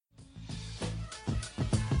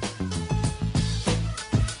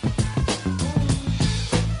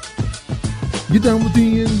Get down with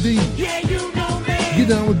D&D. Yeah, you know me. Get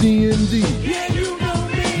down with D&D. Yeah, you know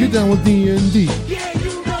me. Get down with D&D. Yeah,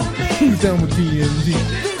 you know me. Who's down with D&D?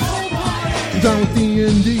 This whole party. You down with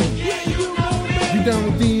D&D? Yeah, you know me. You down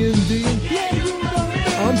with D&D? Yeah, you know me.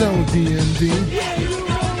 I'm down with D&D. Yeah, you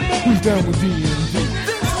know me. Who's down with D&D?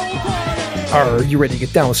 This whole party. Are you ready to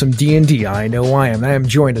get down with some D&D? I know I am. I am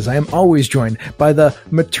joined, as I am always joined, by the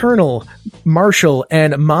maternal, martial,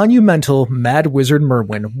 and monumental Mad Wizard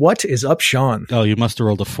Merwin. What is up, Sean? Oh, you must have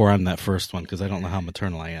rolled a 4 on that first one because I don't know how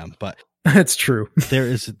maternal I am. But That's true. there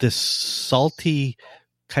is this salty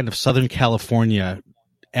kind of Southern California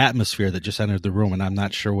atmosphere that just entered the room, and I'm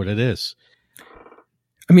not sure what it is.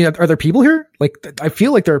 I mean, are there people here? Like, I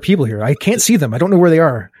feel like there are people here. I can't see them. I don't know where they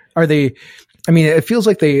are. Are they? I mean, it feels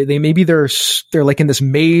like they maybe they're like in this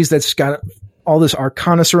maze that's got all this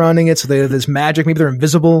arcana surrounding it. So they have this magic. Maybe they're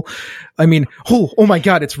invisible. I mean, oh my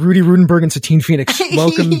God, it's Rudy Rudenberg and Satine Phoenix.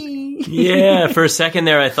 Welcome. Yeah, for a second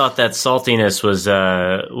there, I thought that saltiness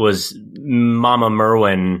was Mama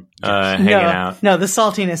Merwin hanging out. No, the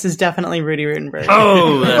saltiness is definitely Rudy Rudenberg.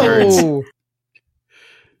 Oh, that hurts. Oh.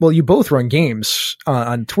 Well, you both run games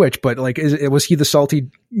on Twitch, but like, was he the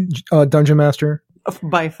salty dungeon master?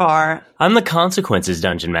 By far. I'm the consequences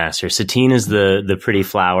dungeon master. Satine is the pretty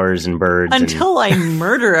flowers and birds. Until I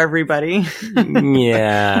murder everybody.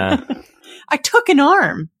 Yeah. I took an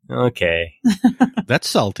arm. Okay. That's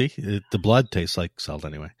salty. The blood tastes like salt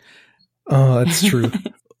anyway. Oh, that's true.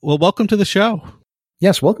 Well, welcome to the show.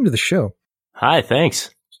 Yes, welcome to the show. Hi,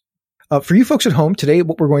 thanks. For you folks at home, today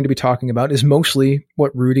what we're going to be talking about is mostly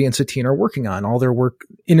what Rudy and Satine are working on, all their work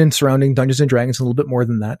in and surrounding Dungeons & Dragons, a little bit more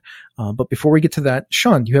than that. But before we get to that,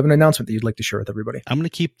 Sean, do you have an announcement that you'd like to share with everybody? I'm going to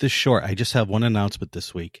keep this short. I just have one announcement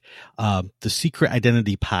this week. The Secret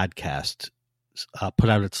Identity podcast put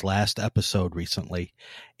out its last episode recently.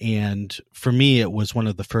 And for me, it was one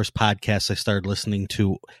of the first podcasts I started listening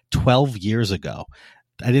to 12 years ago.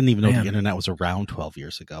 I didn't even know the internet was around 12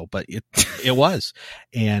 years ago, but it was.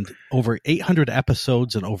 And over 800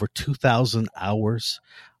 episodes and over 2,000 hours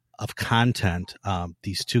of content.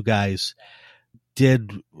 These two guys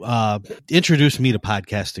did introduce me to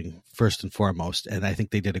podcasting first and foremost, and I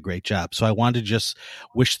think they did a great job. So I wanted to just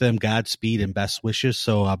wish them Godspeed and best wishes.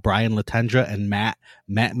 So Brian Latendra and Matt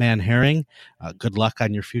Manherring, good luck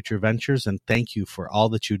on your future ventures, and thank you for all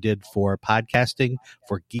that you did for podcasting,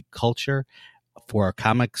 for geek culture, for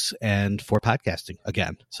comics, and for podcasting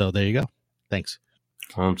again. So there you go. Thanks.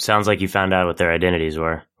 Well, sounds like you found out what their identities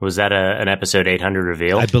were. Was that an episode 800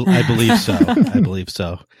 reveal? I believe so. I believe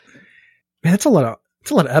so. Man, it's a lot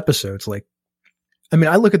of episodes. Like, I mean,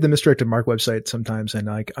 I look at the Misdirected Mark website sometimes, and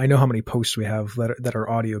like, I know how many posts we have that are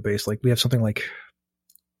audio based. Like, we have something like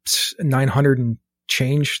 900 and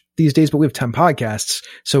change these days, but we have 10 podcasts.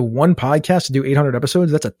 So one podcast to do 800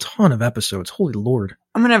 episodes, that's a ton of episodes. Holy Lord.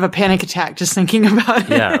 I'm going to have a panic attack just thinking about it.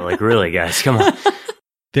 Yeah, like really, guys, come on.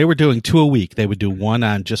 They were doing 2 a week. They would do one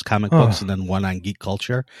on just comic books and then one on geek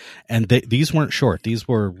culture. And these weren't short. These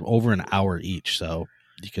were over an hour each. So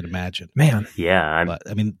you can imagine. Man. Yeah. But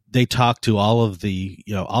I mean, they talked to all of the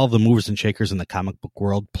movers and shakers in the comic book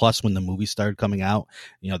world. Plus, when the movies started coming out,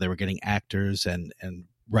 they were getting actors and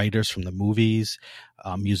writers from the movies,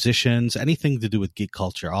 musicians, anything to do with geek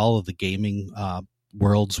culture. All of the gaming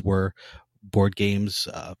worlds were board games,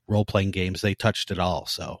 role-playing games. They touched it all.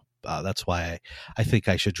 So that's why I think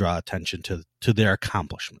I should draw attention to their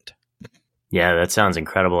accomplishment. Yeah, that sounds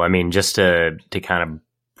incredible. I mean, just to kind of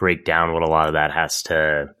break down what a lot of that has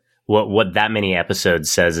to, what that many episodes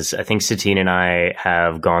says is, I think Satine and I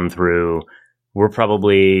have gone through, we're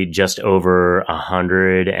probably just over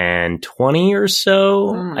 120 or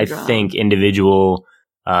so. I think individual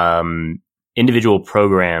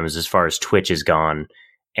programs as far as Twitch is gone.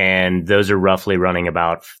 And those are roughly running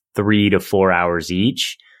about 3 to 4 hours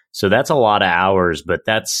each. So that's a lot of hours, but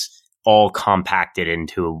that's all compacted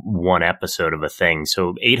into one episode of a thing.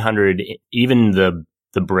 So 800, even the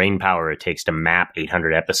brain power it takes to map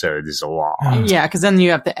 800 episodes is a lot. Yeah, because then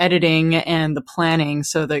you have the editing and the planning.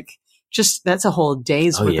 So that's a whole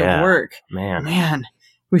day's worth of work. Man,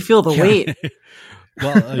 we feel the weight.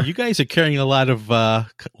 Well, you guys are carrying a lot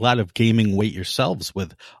of gaming weight yourselves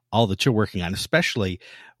with all that you're working on, especially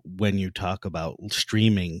when you talk about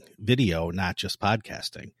streaming video, not just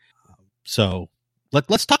podcasting. So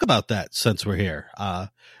let's talk about that since we're here. Tell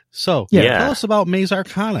us about Maze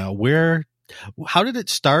Arcana. How did it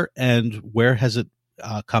start, and where has it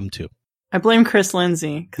come to? I blame Chris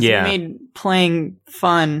Lindsay because he made playing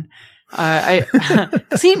fun.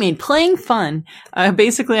 He made playing fun.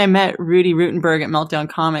 Basically, I met Rudy Rutenberg at Meltdown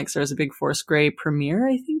Comics. There was a Big Force Grey premiere,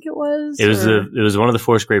 I think it was? It was one of the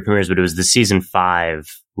Force Great premieres, but it was the season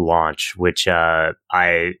 5 launch, which we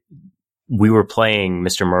were playing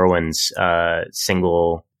Mr. Merwin's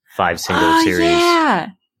single series.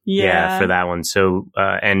 Yeah, for that one. So,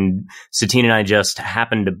 and Satine and I just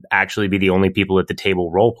happened to actually be the only people at the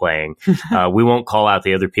table role playing. We won't call out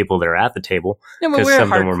the other people that are at the table. No, but we're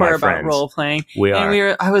hardcore about role playing. We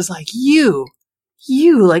are. I was like, you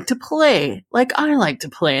like to play like I like to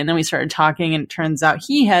play. And then we started talking, and it turns out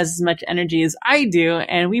he has as much energy as I do.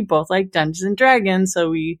 And we both like Dungeons and Dragons. So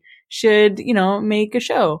we should, make a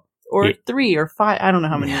show. Or 3 or 5. I don't know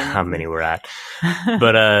how many we're at.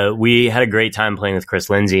 But we had a great time playing with Chris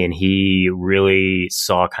Lindsay, and he really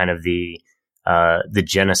saw kind of the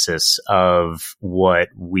genesis of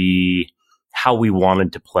how we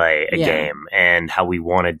wanted to play a game and how we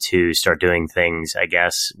wanted to start doing things, I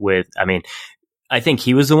guess, I think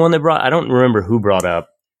he was the one that I don't remember who brought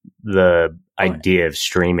up the idea of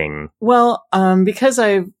streaming. Well, because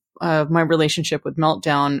my relationship with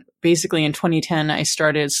Meltdown, basically in 2010, I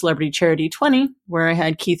started Celebrity Charity 20, where I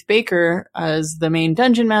had Keith Baker as the main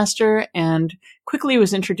dungeon master, and quickly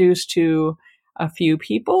was introduced to a few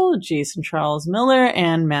people, Jason Charles Miller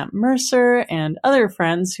and Matt Mercer and other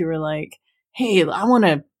friends who were like, hey, I want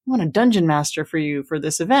a dungeon master for you for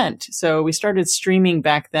this event. So we started streaming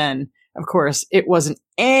back then. Of course, it wasn't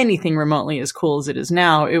anything remotely as cool as it is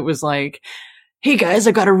now. It was like, hey guys,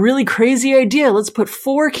 I got a really crazy idea. Let's put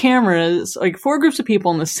 4 cameras, like 4 groups of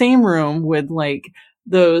people in the same room with like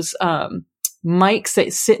those mics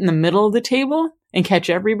that sit in the middle of the table and catch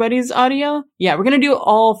everybody's audio. Yeah, we're going to do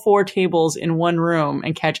all 4 tables in one room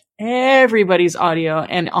and catch everybody's audio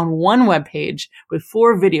and on one web page with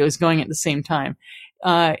 4 videos going at the same time.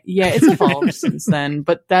 It's evolved since then,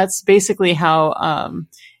 but that's basically how,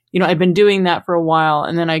 I'd been doing that for a while,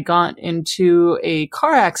 and then I got into a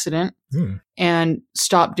car accident and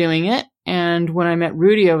stopped doing it. And when I met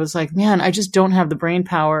Rudy, I was like, man, I just don't have the brain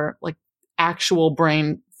power, like actual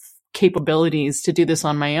brain capabilities to do this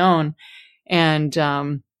on my own. And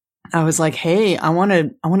I was like, hey, I want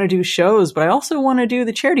to do shows, but I also want to do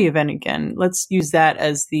the charity event again. Let's use that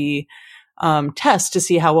as the test to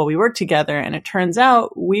see how well we work together. And it turns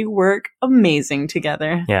out we work amazing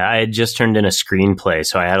together. Yeah, I had just turned in a screenplay,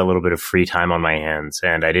 so I had a little bit of free time on my hands,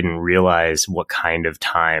 and I didn't realize what kind of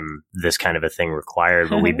time this kind of a thing required.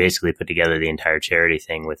 But we basically put together the entire charity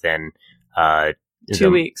thing within 2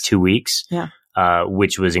 weeks. 2 weeks. Yeah.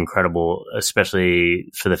 Which was incredible, especially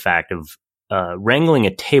for the fact of wrangling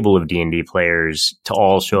a table of D&D players to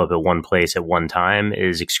all show up at one place at one time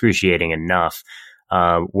is excruciating enough.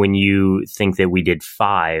 When you think that we did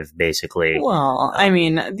 5, basically. Well,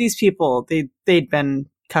 these people, they'd been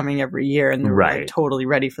coming every year, and they're like totally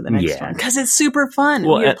ready for the next one. Because it's super fun.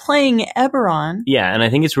 Well, we're playing Eberron. Yeah, and I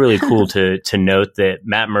think it's really cool to note that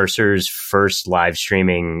Matt Mercer's first live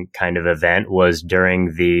streaming kind of event was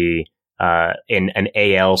during the in an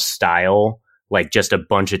AL style, like just a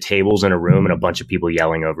bunch of tables in a room and a bunch of people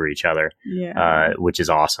yelling over each other, which is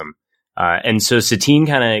awesome. And so Satine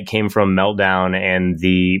kind of came from Meltdown and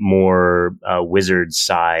the more wizard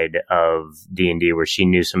side of D&D, where she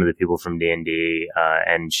knew some of the people from D&D,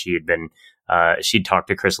 and she'd talked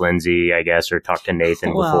to Chris Lindsay, I guess, or talked to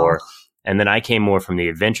Nathan before. And then I came more from the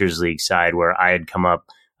Adventures League side, where I had come up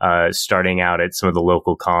starting out at some of the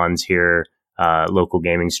local cons here, local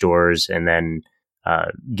gaming stores, and then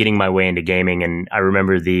getting my way into gaming. And I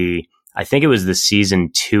remember I think it was the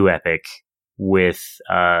season 2 epic with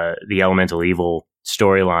the Elemental Evil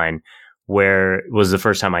storyline, where it was the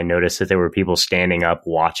first time I noticed that there were people standing up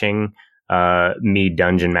watching me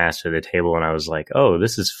dungeon master the table, and I was like, oh,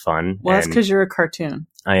 this is fun. Well, that's because you're a cartoon.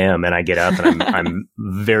 I am, and I get up and I'm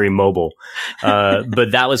very mobile.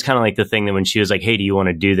 But that was kind of like the thing that when she was like, hey, do you want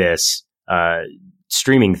to do this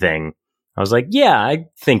streaming thing? I was like, yeah, I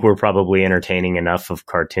think we're probably entertaining enough of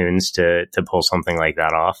cartoons to pull something like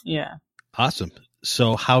that off. Yeah. Awesome.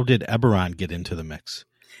 So how did Eberron get into the mix?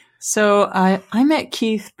 So I met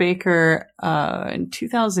Keith Baker in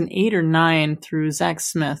 2008 or 9 through Zach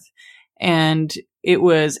Smith, and it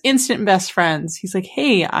was instant best friends. He's like,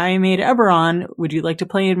 hey, I made Eberron. Would you like to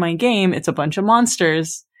play in my game? It's a bunch of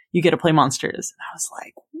monsters. You get to play monsters. And I was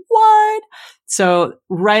like, what? So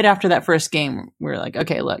right after that first game, we were like,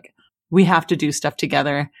 okay, look, we have to do stuff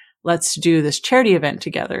together. Let's do this charity event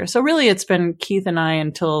together. So really it's been Keith and I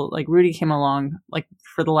until like Rudy came along, like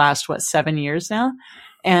for the last, 7 years now.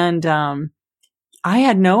 And, I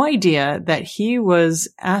had no idea that he was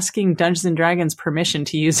asking Dungeons and Dragons permission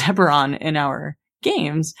to use Eberron in our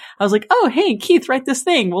games. I was like, oh, hey, Keith, write this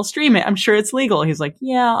thing. We'll stream it. I'm sure it's legal. He's like,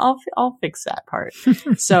 yeah, I'll fix that part.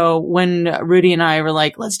 So when Rudy and I were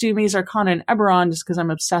like, let's do Maze Arcana and Eberron, just because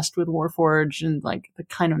I'm obsessed with Warforged and like the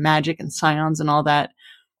kind of magic and scions and all that,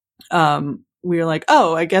 we were like,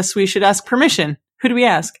 oh, I guess we should ask permission. Who do we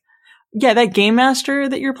ask? Yeah, that game master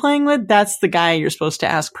that you're playing with, that's the guy you're supposed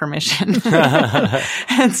to ask permission.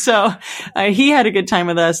 And so he had a good time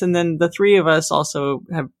with us. And then the three of us also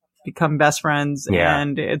have become best friends. Yeah.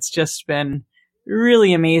 And it's just been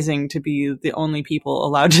really amazing to be the only people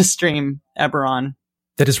allowed to stream Eberron.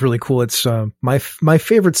 That is really cool. It's my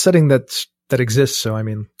favorite setting that exists. So I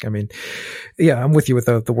mean, yeah, I'm with you with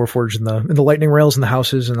the Warforged and the lightning rails and the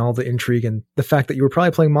houses and all the intrigue and the fact that you were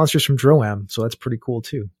probably playing monsters from Droam. So that's pretty cool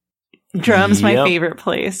too. Droam's my Yep. favorite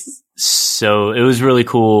place. So it was really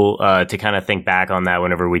cool to kind of think back on that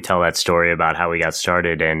whenever we tell that story about how we got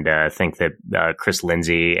started, and think that Chris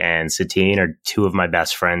Lindsay and Satine are two of my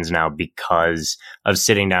best friends now because of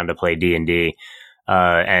sitting down to play D&D.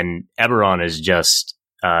 And Eberron is just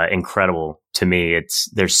incredible to me.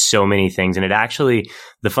 There's so many things, and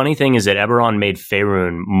the funny thing is that Eberron made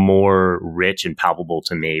Faerun more rich and palpable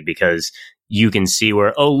to me because you can see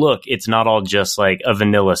where, oh, look, it's not all just like a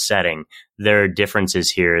vanilla setting. There are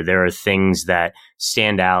differences here. There are things that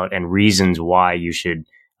stand out and reasons why you should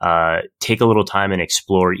take a little time and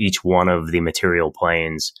explore each one of the material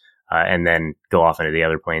planes and then go off into the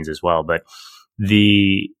other planes as well. But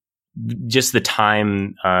just the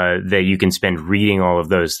time that you can spend reading all of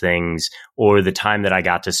those things, or the time that I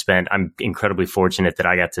got to spend, I'm incredibly fortunate that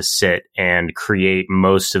I got to sit and create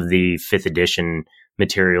most of the 5th edition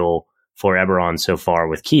material for Eberron so far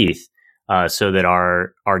with Keith, so that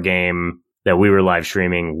our game that we were live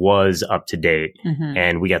streaming was up to date. Mm-hmm.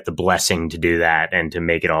 And we got the blessing to do that and to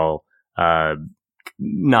make it all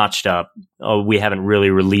notched up. Oh, we haven't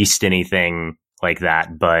really released anything like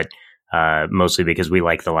that, but mostly because we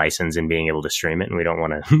like the license and being able to stream it, and we don't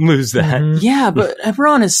want to lose that. Mhm. Yeah, but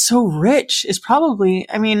Eberron is so rich. It's probably,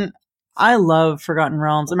 I mean, I love Forgotten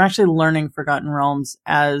Realms. I'm actually learning Forgotten Realms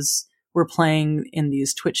as we're playing in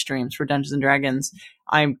these Twitch streams for Dungeons and Dragons.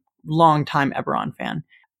 I'm a long-time Eberron fan,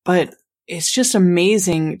 but it's just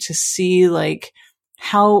amazing to see like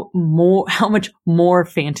how much more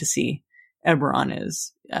fantasy Eberron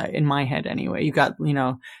is, in my head anyway. You've got,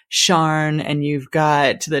 Sharn, and you've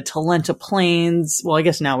got the Talenta Plains. Well, I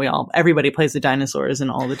guess now everybody plays the dinosaurs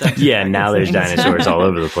and all the Dungeons. Yeah, now there's dinosaurs all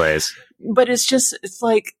over the place. But it's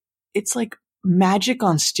like magic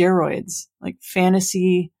on steroids, like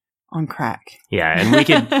fantasy on crack. Yeah,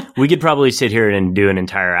 and we could probably sit here and do an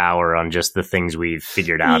entire hour on just the things we've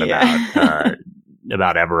figured out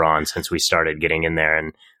about Eberron since we started getting in there,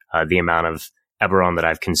 and the amount of Eberron that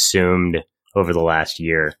I've consumed over the last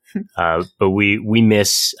year. But we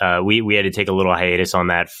had to take a little hiatus on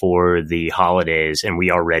that for the holidays, and we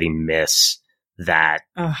already miss that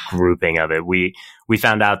grouping of it. We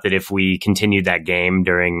found out that if we continued that game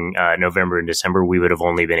during November and December, we would have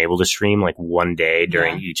only been able to stream like one day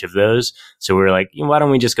during each of those. So we were like, why don't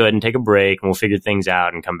we just go ahead and take a break and we'll figure things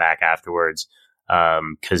out and come back afterwards?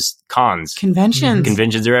 Because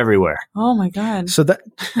conventions are everywhere. Oh my God. So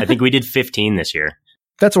I think we did 15 this year.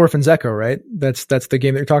 that's Orphan's Echo, right? That's the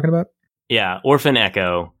game that you're talking about? Yeah, Orphan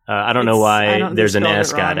Echo. I don't know why there's an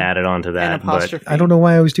S got added onto that, but I don't know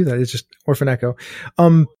why I always do that. It's just Orphan Echo.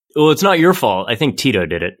 well, it's not your fault. I think Tito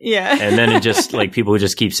did it. Yeah. And then it just like people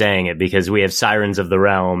just keep saying it because we have Sirens of the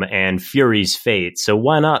Realm and Fury's Fate. So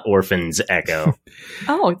why not Orphan's Echo?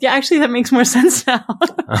 Oh, yeah, actually that makes more sense now.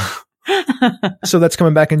 So that's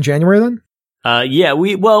coming back in January then? Yeah,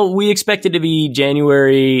 we expect it to be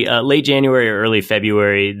January, late January or early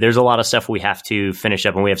February. There's a lot of stuff we have to finish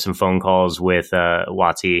up, and we have some phone calls with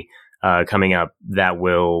WotC coming up that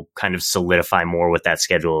will kind of solidify more what that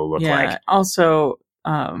schedule will look like. Also,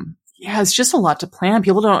 it's just a lot to plan.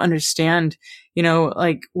 People don't understand,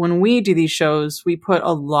 like when we do these shows, we put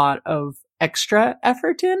a lot of extra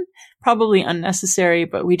effort in, probably unnecessary,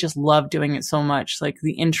 but we just love doing it so much. Like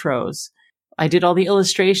the intros. I did all the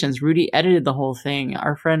illustrations. Rudy edited the whole thing.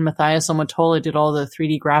 Our friend Matthias Omotola did all the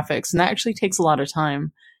 3D graphics, and that actually takes a lot of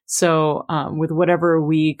time. So with whatever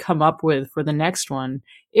we come up with for the next one,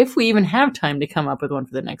 if we even have time to come up with one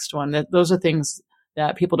for the next one, those are things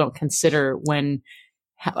that people don't consider when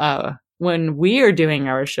we are doing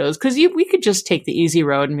our shows. Because we could just take the easy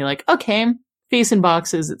road and be like, okay, face in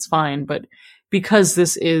boxes, it's fine. But because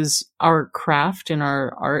this is our craft and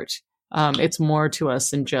our art, it's more to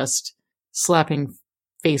us than just slapping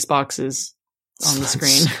face boxes on the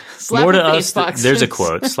screen. More to us, there's a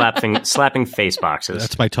quote, slapping face boxes.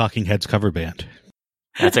 That's my Talking Heads cover band.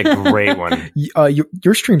 That's a great one.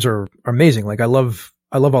 Your streams are amazing. Like I love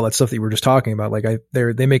all that stuff that you were just talking about. Like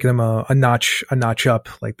they make them a notch up.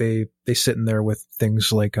 Like they sit in there with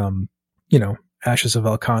things like, Ashes of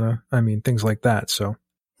Elkanah. I mean, things like that. So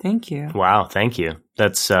Thank you. Wow, thank you.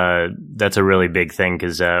 That's a really big thing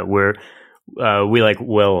because we like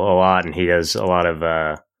Will a lot, and he does a lot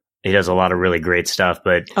of really great stuff.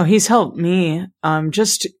 But Oh, he's helped me.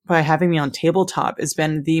 Just by having me on tabletop has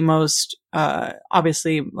been the most,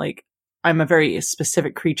 obviously, like, I'm a very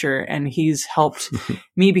specific creature, and he's helped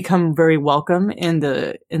me become very welcome in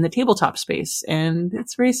the tabletop space, and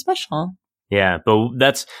it's very special. yeah, but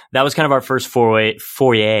that was kind of our first foray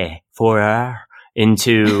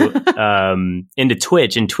into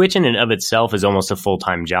Twitch, and Twitch in and of itself is almost a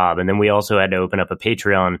full-time job. And then we also had to open up a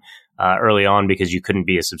Patreon early on because you couldn't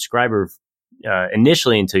be a subscriber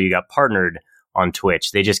initially until you got partnered on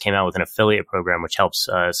Twitch. They just came out with an affiliate program which helps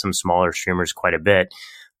some smaller streamers quite a bit.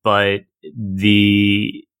 But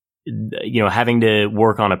having to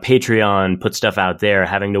work on a Patreon, put stuff out there,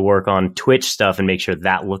 having to work on Twitch stuff and make sure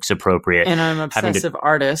that looks appropriate. And I'm an obsessive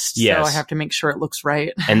artist, Yes. so I have to make sure it looks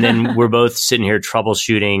right. And then we're both sitting here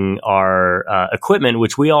troubleshooting our equipment,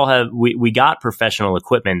 which we all have. We got professional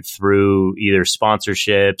equipment through either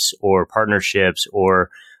sponsorships or partnerships or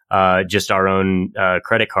just our own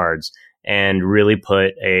credit cards, and really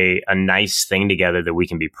put a nice thing together that we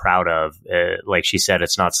can be proud of. Like she said,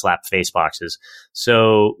 it's not slap face boxes.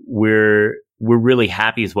 So we're really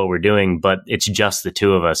happy with what we're doing, but it's just the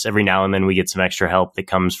two of us. Every now and then we get some extra help that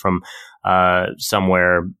comes from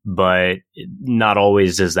somewhere, but not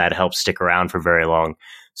always does that help stick around for very long.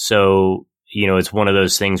 So, it's one of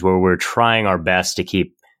those things where we're trying our best to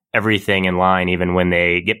keep everything in line, even when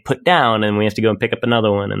they get put down and we have to go and pick up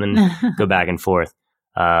another one and then go back and forth.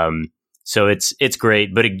 So it's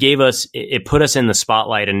great, but it put us in the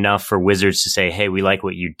spotlight enough for Wizards to say, hey, we like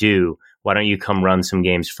what you do. Why don't you come run some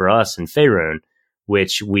games for us in Faerun,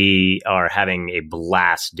 which we are having a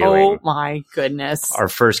blast doing. Oh my goodness. Our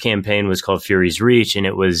first campaign was called Fury's Reach, and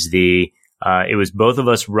it was both of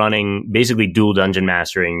us running, basically dual dungeon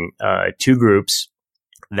mastering, two groups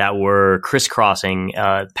that were crisscrossing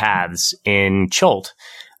paths in Chult,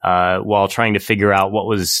 while trying to figure out what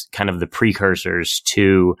was kind of the precursors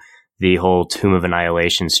to the whole Tomb of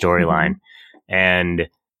Annihilation storyline. Mm-hmm. And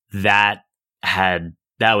that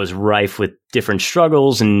was rife with different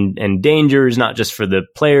struggles and dangers, not just for the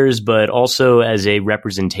players, but also as a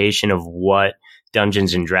representation of what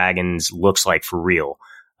Dungeons and Dragons looks like for real.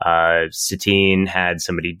 Satine had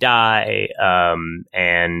somebody die,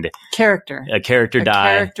 and a character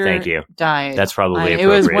died. Thank you. Died. That's probably appropriate. It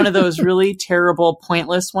was one of those really terrible,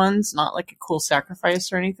 pointless ones, not like a cool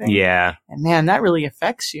sacrifice or anything. Yeah. And man, that really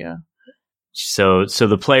affects you. So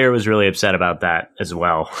the player was really upset about that as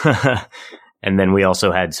well. And then we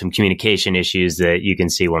also had some communication issues that you can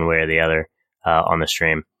see one way or the other on the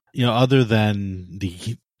stream. Other than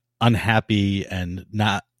the unhappy and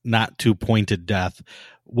not too pointed death,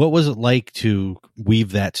 what was it like to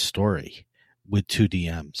weave that story with two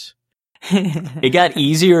DMs? It got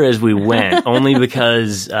easier as we went, only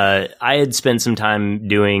because I had spent some time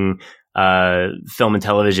doing film and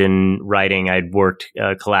television writing. I'd worked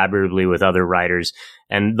collaboratively with other writers,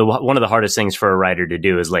 and one of the hardest things for a writer to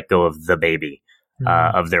do is let go of the baby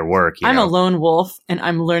of their work. I'm a lone wolf, and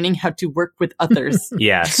I'm learning how to work with others.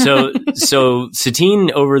 Yeah. So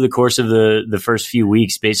Satine, over the course of the first few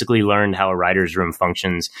weeks, basically learned how a writer's room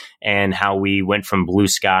functions and how we went from blue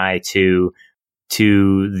sky to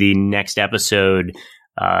the next episode,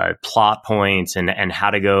 plot points and how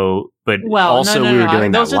to go. But we were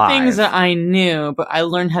doing those that are live. things that I knew, but I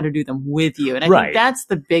learned how to do them with you. And I think that's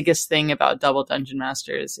the biggest thing about Double Dungeon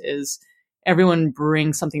Masters is everyone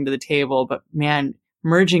brings something to the table, but man,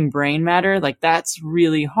 merging brain matter, like that's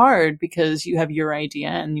really hard because you have your idea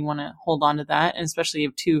and you want to hold on to that. And especially you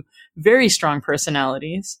have two very strong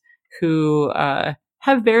personalities who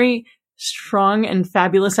have very strong and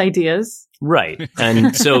fabulous ideas. Right.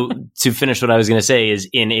 And so to finish what I was going to say is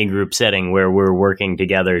in a group setting where we're working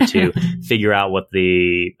together to figure out what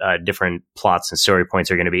the different plots and story points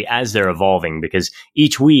are going to be as they're evolving, because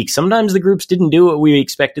each week, sometimes the groups didn't do what we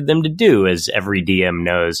expected them to do, as every DM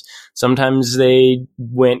knows. Sometimes they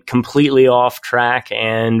went completely off track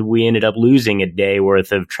and we ended up losing a day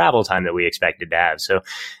worth of travel time that we expected to have. So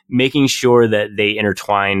making sure that they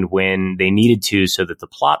intertwined when they needed to so that the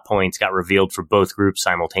plot points got revealed for both groups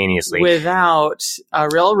simultaneously. Without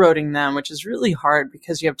railroading them, which is really hard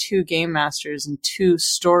because you have two game masters and two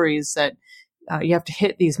stories that you have to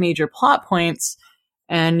hit these major plot points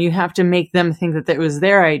and you have to make them think that it was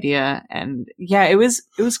their idea. And yeah, it was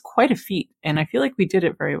quite a feat. And I feel like we did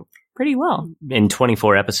it very, pretty well. In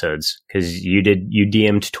 24 episodes, because you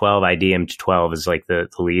DM'd 12, I DM'd 12 as like the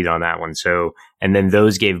lead on that one. So, and then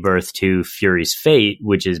those gave birth to Fury's Fate,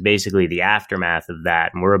 which is basically the aftermath of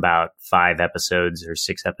that. And we're about 5 episodes or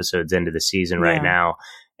 6 episodes into the season right now.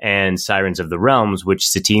 And Sirens of the Realms, which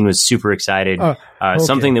Satine was super excited. Okay.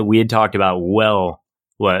 Something that we had talked about. Well,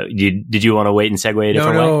 what did you want to wait and segue a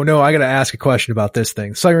different way? No. I got to ask a question about this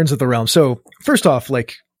thing. Sirens of the Realm. So first off,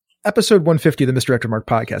 like episode 150 of the Misdirected Mark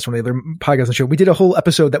podcast, one of the other podcasts on the show, we did a whole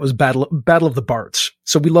episode that was Battle of the Bards.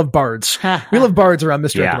 So we love bards. We love bards around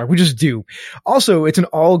Misdirected Mark. We just do. Also, it's an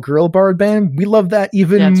all girl bard band. We love that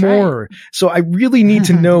even more. Right. So I really need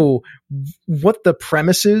to know what the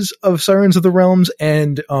premise is of Sirens of the Realms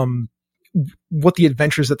and what the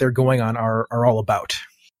adventures that they're going on are all about.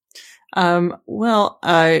 Well,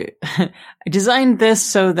 I designed this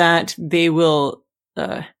so that they will,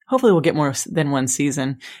 hopefully we'll get more than one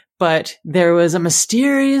season, but there was a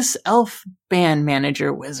mysterious elf band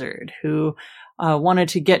manager wizard who, wanted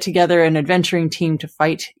to get together an adventuring team to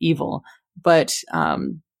fight evil. But,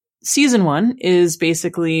 season 1 is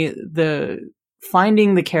basically the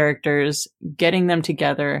finding the characters, getting them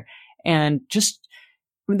together, and just,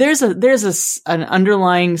 there's an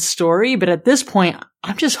underlying story, but at this point,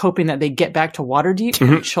 I'm just hoping that they get back to Waterdeep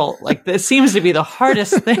and Chult. Like, this seems to be the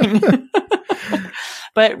hardest thing.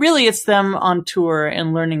 But really, it's them on tour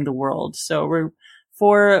and learning the world. So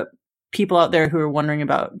for people out there who are wondering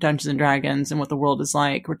about Dungeons and Dragons and what the world is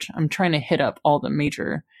like, I'm trying to hit up all the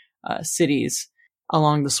major cities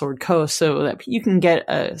along the Sword Coast so that you can get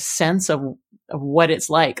a sense of what it's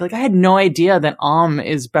like. Like, I had no idea that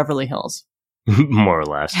is Beverly Hills. More or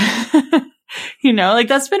less. Like,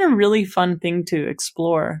 that's been a really fun thing to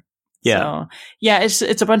explore. Yeah. So,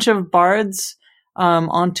 it's a bunch of bards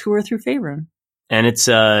on tour through Faerun. And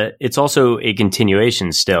it's also a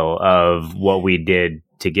continuation still of what we did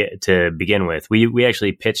to begin with. We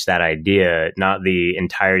actually pitched that idea, not the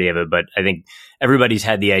entirety of it, but I think everybody's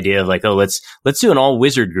had the idea of like, oh, let's do an all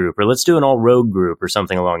wizard group or let's do an all rogue group or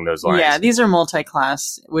something along those lines. Yeah, these are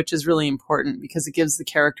multi-class, which is really important because it gives the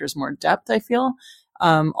characters more depth, I feel.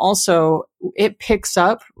 Also, it picks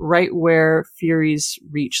up right where Fury's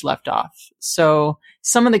Reach left off. So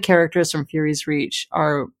some of the characters from Fury's Reach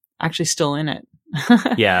are actually still in it.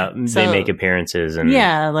 Yeah, they make appearances. And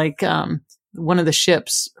like one of the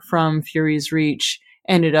ships from Fury's Reach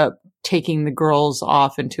ended up taking the girls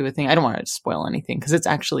off into a thing. I don't want to spoil anything because it's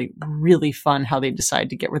actually really fun how they decide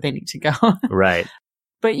to get where they need to go. Right.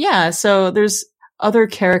 But yeah, so there's other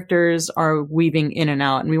characters are weaving in and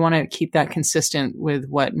out, and we want to keep that consistent with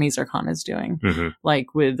what Maze Arcana is doing. Mm-hmm.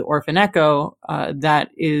 Like with Orphan Echo, that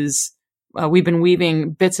is... we've been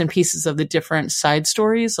weaving bits and pieces of the different side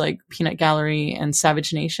stories like Peanut Gallery and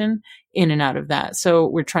Savage Nation in and out of that. So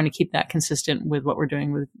we're trying to keep that consistent with what we're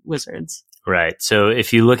doing with Wizards. Right. So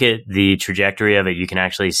if you look at the trajectory of it, you can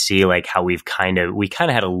actually see like how we kind of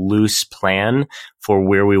had a loose plan for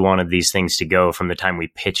where we wanted these things to go from the time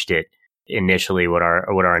we pitched it initially, what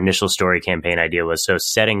our initial story campaign idea was. So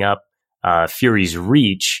setting up Fury's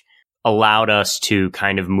Reach allowed us to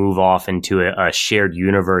kind of move off into a shared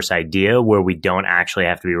universe idea where we don't actually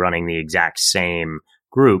have to be running the exact same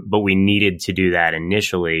group, but we needed to do that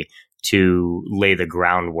initially to lay the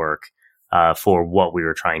groundwork for what we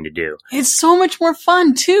were trying to do. It's so much more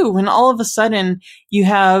fun too when all of a sudden you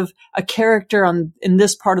have a character in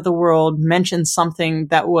this part of the world mention something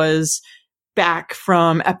that was back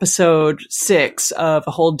from episode 6 of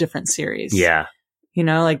a whole different series. Yeah.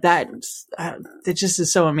 Like that, it just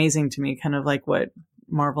is so amazing to me, kind of like what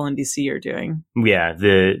Marvel and DC are doing. Yeah,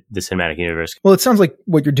 the cinematic universe. Well, it sounds like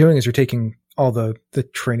what you're doing is you're taking all the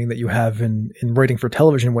training that you have in writing for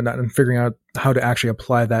television and whatnot and figuring out how to actually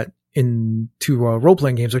apply that into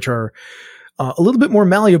role-playing games, which are a little bit more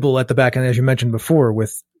malleable at the back end, as you mentioned before,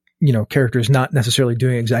 with characters not necessarily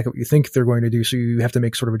doing exactly what you think they're going to do. So you have to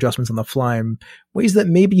make sort of adjustments on the fly in ways that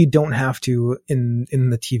maybe you don't have to in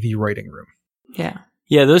the TV writing room. Yeah.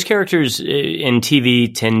 Yeah, those characters in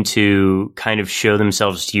TV tend to kind of show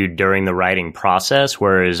themselves to you during the writing process,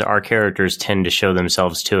 whereas our characters tend to show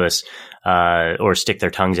themselves to us or stick their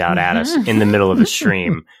tongues out at us in the middle of a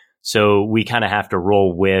stream. So we kind of have to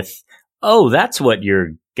roll with, oh, that's what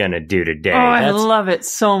you're going to do today. Oh, I love it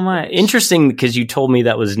so much. Interesting, because you told me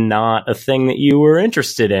that was not a thing that you were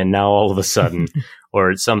interested in now all of a sudden,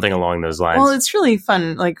 or something along those lines. Well, it's really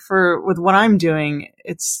fun. Like with what I'm doing,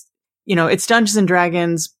 it's Dungeons and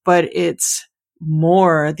Dragons, but it's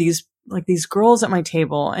more these girls at my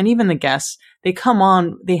table and even the guests, they come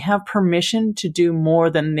on, they have permission to do more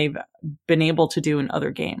than they've been able to do in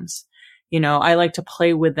other games. I like to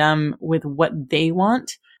play with them with what they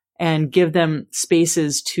want and give them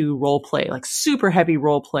spaces to role play, like super heavy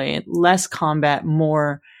role play, less combat,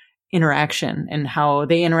 more interaction, and how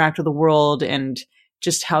they interact with the world and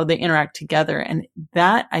just how they interact together. And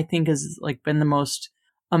that, I think, has like been the most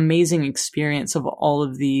amazing experience of all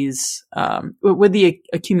of these, with the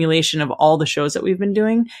accumulation of all the shows that we've been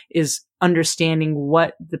doing, is understanding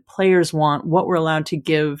what the players want, what we're allowed to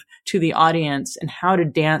give to the audience, and how to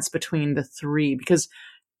dance between the three. Because,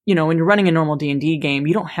 you know, when you're running a normal D&D game,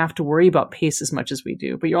 you don't have to worry about pace as much as we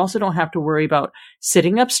do, but you also don't have to worry about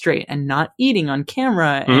sitting up straight and not eating on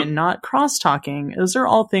camera and not cross-talking. Those are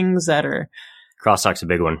all things that are... Crosstalk's a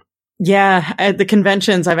big one. Yeah, at the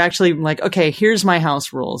conventions, I've actually like, okay, here's my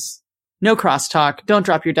house rules. No crosstalk, don't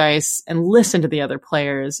drop your dice, and listen to the other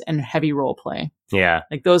players, and heavy role play. Yeah.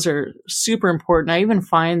 Like those are super important. I even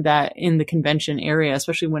find that in the convention area,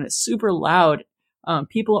 especially when it's super loud,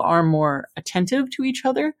 people are more attentive to each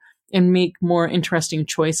other and make more interesting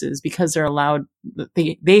choices because they're allowed,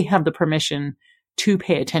 they have the permission to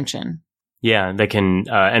pay attention. Yeah, they can,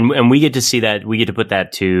 and we get to see that, we get to put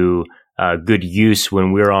that to good use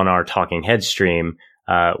when we're on our Talking Head stream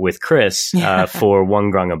with Chris for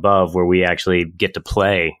One Grung Above, where we actually get to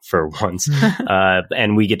play for once,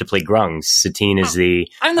 and we get to play grungs. Satine is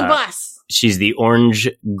I'm the boss. She's the orange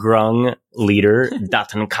grung leader,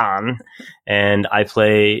 Datan Khan, and I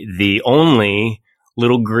play the only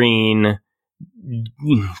little green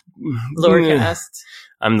Lowercast.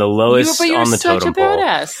 I'm the lowest But you're on the such totem a pole.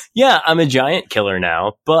 badass. Yeah, I'm a giant killer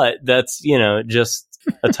now, but that's, you know, just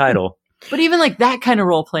a title. But even like that kind of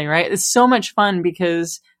role play, right? It's so much fun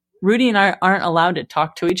because Rudy and I aren't allowed to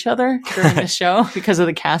talk to each other during the show because of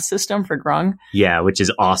the cast system for Grung. Yeah, which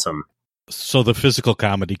is awesome. So the physical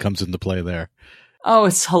comedy comes into play there. Oh,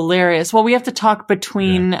 it's hilarious. Well, we have to talk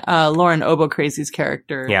between Lauren Obo Crazy's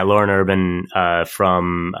character. Yeah, Lauren Urban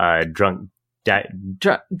from Drunken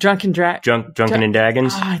Drunken and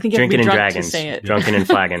Dragons. I think you have to Drinking be and drunk Dragons. to say it. Drunken and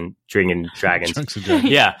Flagon. Drinking Dragons. Drunks and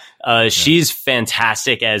Dragons. Yeah, she's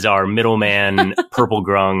fantastic as our middleman, Purple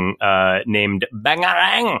Grung, named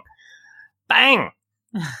Bangarang. Bang!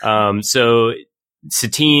 So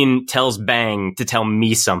Satine tells Bang to tell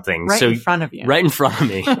me something. Right so, in front of you. Right in front of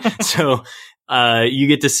me. So you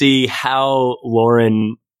get to see how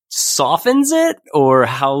Lauren softens it, or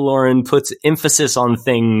how Lauren puts emphasis on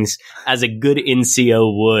things as a good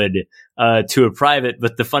NCO would to a private.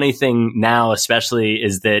 But the funny thing now, especially,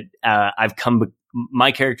 is that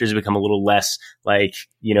my character has become a little less like,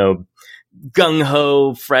 you know,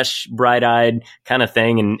 gung-ho, fresh, bright-eyed kind of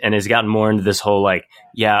thing, and has gotten more into this whole like,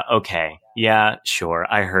 yeah, okay, yeah, sure,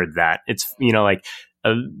 I heard that. It's, you know, like,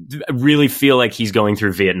 I really feel like he's going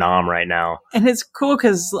through Vietnam right now. And it's cool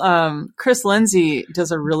because Chris Lindsay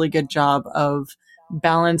does a really good job of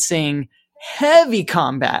balancing heavy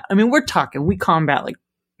combat. I mean, we combat like,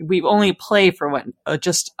 we only play for what,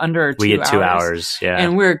 just under 2 hours. We get 2 hours, yeah.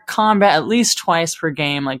 And we're combat at least twice per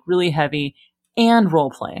game, like really heavy, and role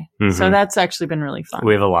play. Mm-hmm. So that's actually been really fun.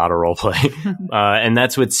 We have a lot of role play. And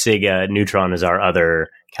that's with Sig. Neutron is our other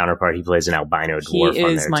counterpart. He plays an albino dwarf he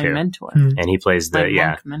on is there my too. mentor. And he plays My the,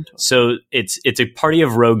 monk mentor. So it's a party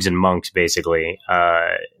of rogues and monks, basically.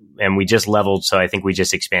 And we just leveled, so I think we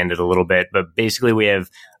just expanded a little bit. But basically we have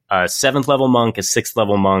a 7th level monk, a 6th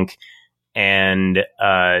level monk, and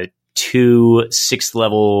 2 6th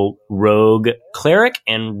level rogue cleric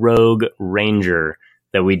and rogue ranger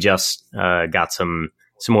that we just got some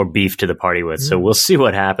more beef to the party with. So we'll see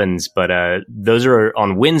what happens. But those are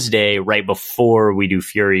on Wednesday, right before we do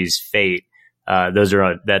Fury's Fate.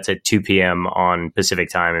 That's at 2 p.m. on Pacific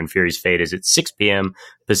time, and Fury's Fate is at 6 p.m.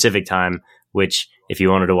 Pacific time, which, if you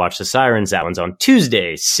wanted to watch the Sirens, that one's on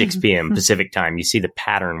Tuesday, 6 p.m. Pacific time. You see the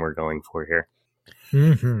pattern we're going for here.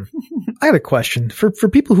 Mm-hmm. I had a question for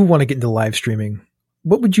people who want to get into live streaming.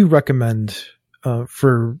 What would you recommend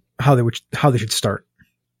for how they should start?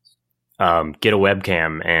 Get a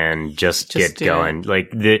webcam and just get going. It.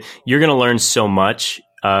 Like you're going to learn so much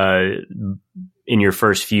in your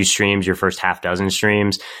first few streams, your first half dozen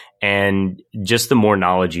streams, and just the more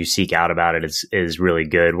knowledge you seek out about it is really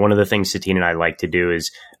good. One of the things Satine and I like to do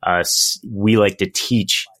is we like to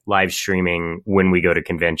teach live streaming when we go to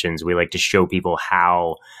conventions. We like to show people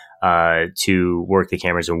how to work the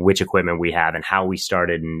cameras and which equipment we have and how we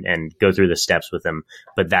started and go through the steps with them.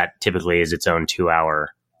 But that typically is its own 2-hour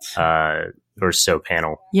or so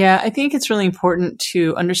panel. Yeah, I think it's really important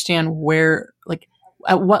to understand where, like,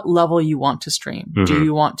 at what level you want to stream. Mm-hmm. Do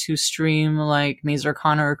you want to stream like Maze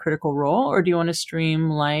Arcana or Critical Role, or do you want to stream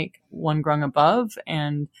like One Grung Above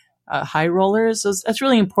and High Rollers? That's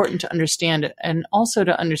really important to understand, and also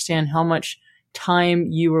to understand how much time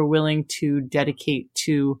you are willing to dedicate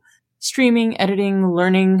to streaming, editing,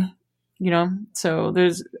 learning, so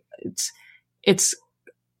it's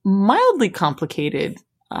mildly complicated.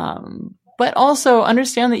 But also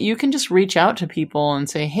understand that you can just reach out to people and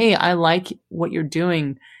say, hey, I like what you're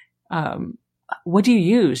doing. What do you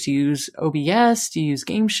use? Do you use OBS? Do you use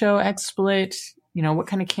Game Show, XSplit? What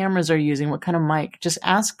kind of cameras are you using? What kind of mic? Just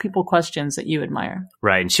ask people questions that you admire.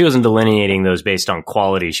 Right. And she wasn't delineating those based on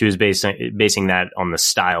quality. She was basing that on the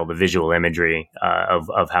style, the visual imagery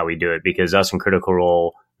of how we do it. Because us in Critical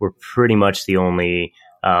Role, we're pretty much the only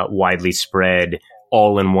widely spread,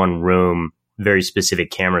 all in one room, very specific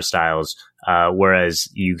camera styles. Whereas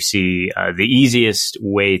you see the easiest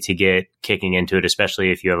way to get kicking into it,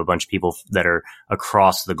 especially if you have a bunch of people that are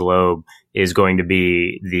across the globe, is going to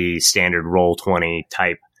be the standard Roll20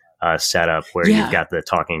 type setup where you've got the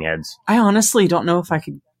talking heads. I honestly don't know if I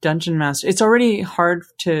could Dungeon Master. It's already hard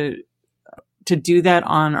to do that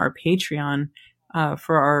on our Patreon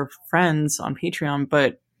for our friends on Patreon,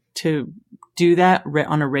 but to do that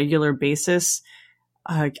on a regular basis,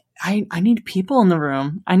 I need people in the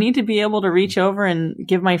room. I need to be able to reach over and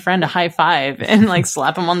give my friend a high five and like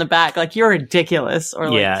slap him on the back, like you're ridiculous,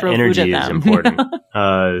 or like throw food at them. Energy is important,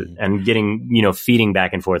 and getting feeding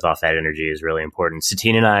back and forth off that energy is really important.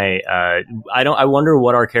 Satine and I wonder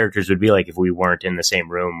what our characters would be like if we weren't in the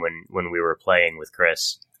same room when we were playing with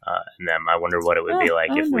Chris and them. I wonder what it would be like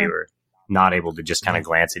if we were not able to just kind of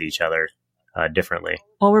glance at each other differently.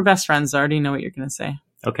 Well, we're best friends. I already know what you're going to say.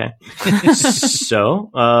 Okay.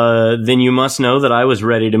 So, then you must know that I was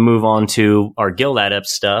ready to move on to our Guild Adept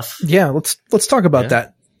stuff. Yeah, let's talk about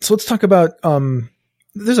that. So let's talk about,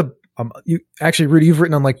 there's Rudy, you've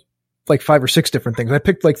written on like 5 or 6 different things. I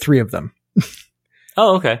picked like 3 of them.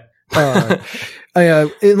 Oh, okay.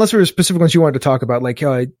 Unless there were specific ones you wanted to talk about, like,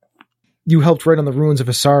 you helped write on the Ruins of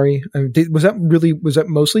Asari. I mean, was that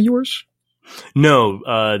mostly yours? No,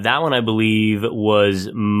 that one I believe was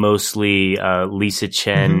mostly Lisa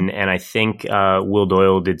Chen, and I think Will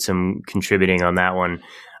Doyle did some contributing on that one.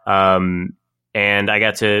 And I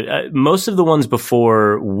got to most of the ones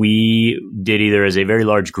before we did either as a very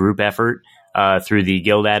large group effort through the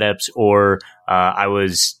Guild Adepts, or I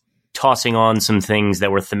was tossing on some things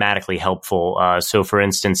that were thematically helpful. So, for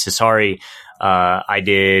instance, Hisari, I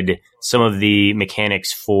did some of the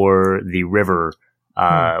mechanics for the river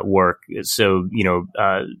work. So,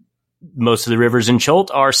 most of the rivers in Chult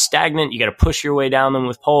are stagnant. You got to push your way down them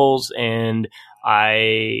with poles, and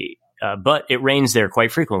but it rains there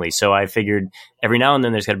quite frequently. So I figured every now and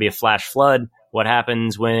then there's got to be a flash flood. What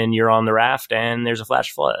happens when you're on the raft and there's a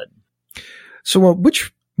flash flood? So,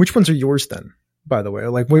 which ones are yours then, by the way?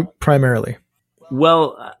 Like, primarily?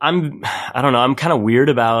 Well, I don't know. I'm kind of weird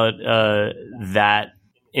about that,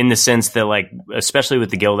 in the sense that, like, especially with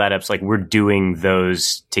the Guild Adepts, like, we're doing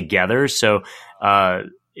those together. So,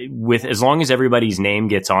 with as long as everybody's name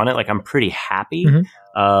gets on it, like, I'm pretty happy.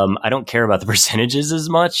 Mm-hmm. I don't care about the percentages as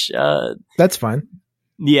much. That's fine.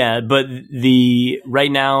 Yeah, but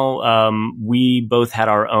right now, we both had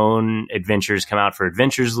our own adventures come out for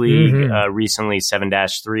Adventures League. Mm-hmm. Recently,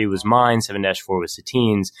 7-3 was mine, 7-4 was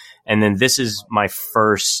Satine's, and then this is my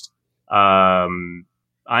first.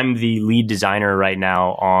 I'm the lead designer right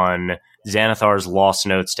now on Xanathar's Lost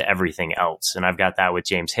Notes to Everything Else. And I've got that with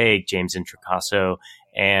James Haig, James Introcaso,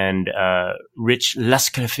 and Rich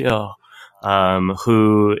Lescafio,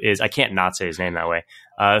 who is, I can't not say his name that way,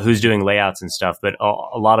 who's doing layouts and stuff. But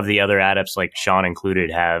a lot of the other adepts, like Sean included,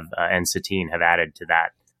 and Satine have added to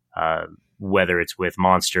that, whether it's with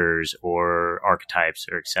monsters or archetypes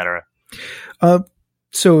or etc.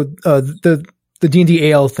 So the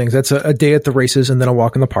D&D AL things, that's a day at the races and then a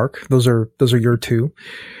walk in the park. Those are your 2,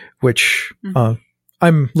 which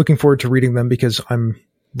I'm looking forward to reading them because I'm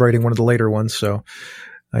writing one of the later ones, so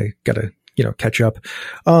I gotta catch up.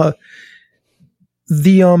 The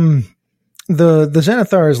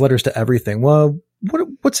Xanathar's Letters to Everything. Well,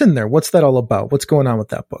 what's in there? What's that all about? What's going on with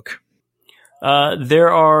that book? There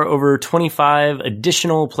are over 25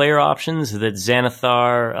 additional player options that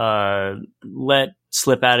Xanathar let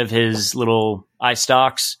slip out of his little eye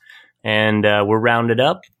stalks, and were rounded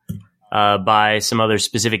up by some other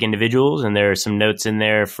specific individuals. And there are some notes in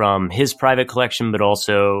there from his private collection, but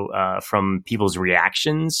also from people's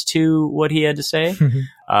reactions to what he had to say.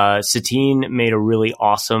 Satine made a really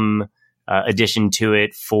awesome addition to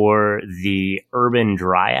it for the urban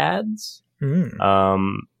dryads.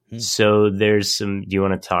 So there's some. Do you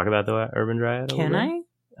want to talk about the urban dryad? Can I?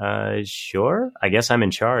 Sure. I guess I'm in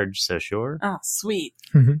charge, so sure. Oh, sweet.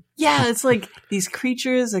 Yeah, it's like these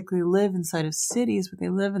creatures, like, they live inside of cities, but they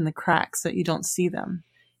live in the cracks that you don't see them.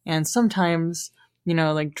 And sometimes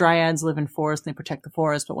like dryads live in forests, and they protect the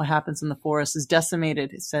forest, but what happens when the forest is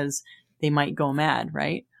decimated? It says they might go mad,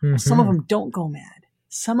 right? Well, some of them don't go mad.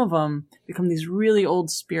 Some of them become these really old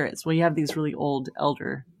spirits. Well, you have these really old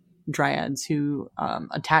elder dryads who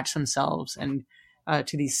attach themselves and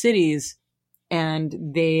to these cities,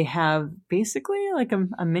 and they have basically like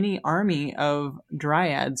a mini army of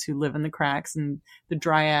dryads who live in the cracks, and the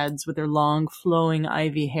dryads with their long flowing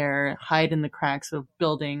ivy hair hide in the cracks of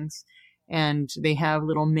buildings, and they have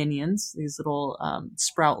little minions, these little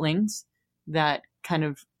sproutlings that kind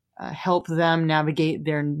of help them navigate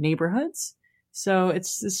their neighborhoods. So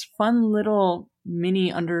it's this fun little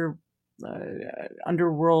mini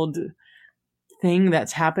underworld thing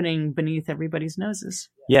that's happening beneath everybody's noses.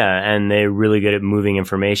 Yeah, and they're really good at moving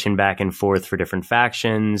information back and forth for different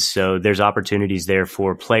factions. So there's opportunities there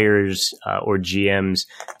for players or GMs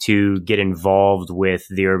to get involved with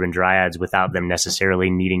the Urban Dryads without them necessarily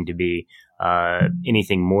needing to be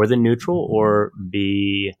anything more than neutral or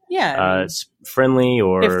be friendly.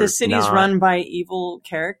 Or if the city's not. run by evil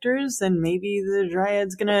characters, then maybe the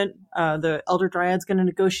Elder Dryad's gonna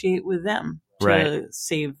negotiate with them to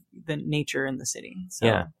save the nature in the city. So.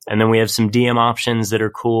 Yeah. And then we have some DM options that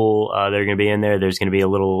are cool. They're going to be in there. There's going to be a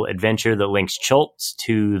little adventure that links Chultz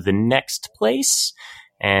to the next place.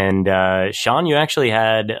 And Sean, you actually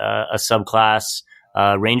had a subclass,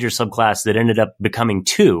 Ranger subclass that ended up becoming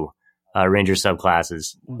 2 Ranger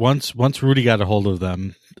subclasses. Once Rudy got a hold of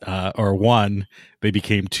them, or one, they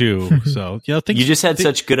became 2. So, you just had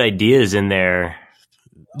such good ideas in there.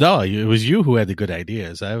 No, it was you who had the good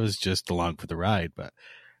ideas. I was just along for the ride. But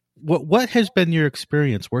what has been your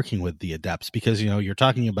experience working with the Adepts? Because, you're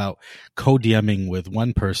talking about co-DMing with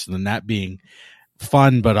one person and that being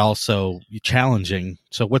fun, but also challenging.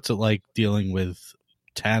 So what's it like dealing with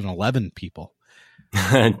 10, 11 people?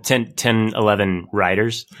 10, 11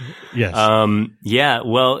 riders? Yes. Yeah,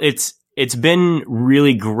 well, it's been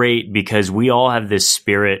really great because we all have this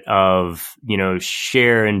spirit of,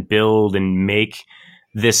 share and build and make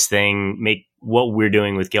what we're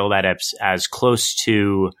doing with Guild Adepts as close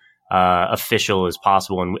to official as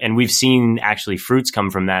possible. And we've seen actually fruits come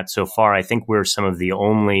from that so far. I think we're some of the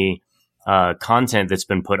only content that's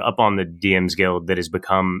been put up on the DM's Guild that has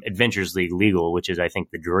become Adventures League legal, which is, I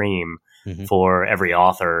think, the dream for every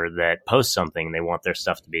author that posts something. They want their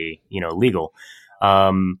stuff to be, legal.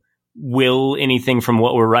 Will anything from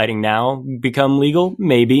what we're writing now become legal?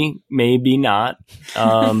 Maybe not.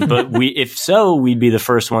 But if so, we'd be the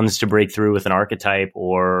first ones to break through with an archetype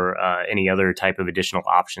or any other type of additional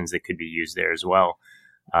options that could be used there as well,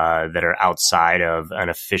 that are outside of an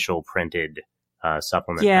official printed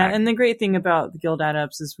supplement. Yeah, pack. and the great thing about the Guild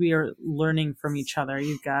Adepts is we are learning from each other.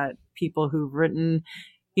 You've got people who've written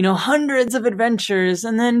hundreds of adventures,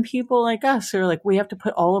 and then people like us who are like, we have to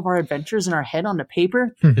put all of our adventures in our head onto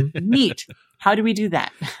paper. Neat. How do we do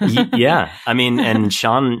that? Yeah. I mean, and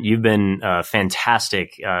Sean, you've been a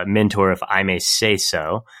fantastic mentor, if I may say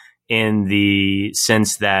so, in the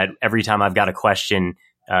sense that every time I've got a question,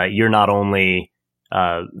 you're not only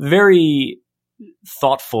very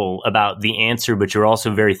thoughtful about the answer, but you're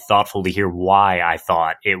also very thoughtful to hear why I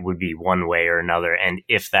thought it would be one way or another. And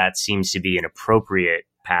if that seems to be an appropriate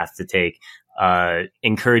path to take,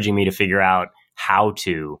 encouraging me to figure out how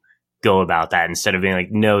to go about that instead of being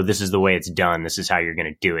like, no, this is the way it's done. This is how you're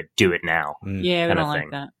going to do it now. Yeah, we don't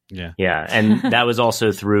like that. Yeah. And that was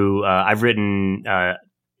also through, I've written,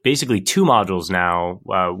 basically 2 modules now,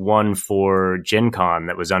 one for Gen Con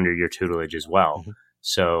that was under your tutelage as well.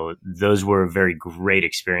 So those were very great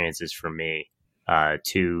experiences for me,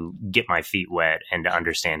 to get my feet wet and to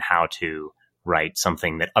understand how to write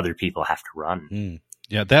something that other people have to run.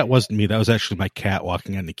 Yeah, that wasn't me. That was actually my cat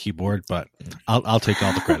walking on the keyboard, but I'll take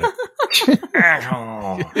all the credit.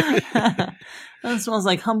 That smells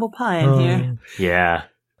like humble pie in here. Yeah.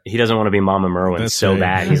 He doesn't want to be Mama Merwin so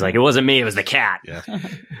bad. He's like, it wasn't me, it was the cat. Yeah.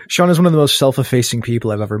 Sean is one of the most self-effacing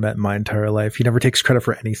people I've ever met in my entire life. He never takes credit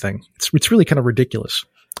for anything. It's really kind of ridiculous,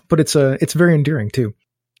 but it's very endearing too.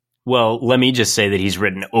 Well, let me just say that he's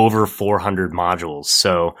written over 400 modules,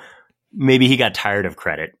 so maybe he got tired of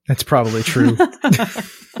credit. That's probably true.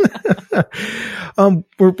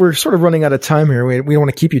 We're sort of running out of time here. We don't want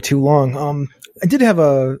to keep you too long. I did have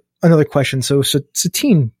another question. So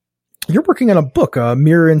Satine, you're working on a book,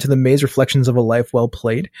 Mirror into the Maze: Reflections of a Life Well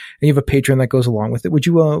Played, and you have a Patreon that goes along with it. Would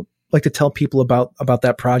you like to tell people about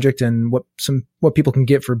that project and what people can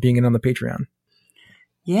get for being in on the Patreon?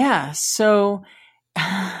 Yeah. So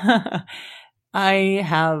I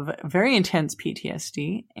have very intense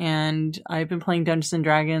PTSD, and I've been playing Dungeons and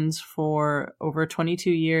Dragons for over 22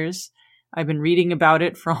 years. I've been reading about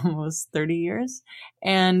it for almost 30 years.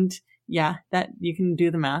 And Yeah, that you can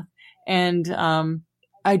do the math. And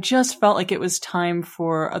I just felt like it was time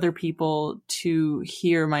for other people to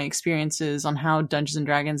hear my experiences on how Dungeons and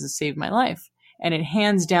Dragons has saved my life. And it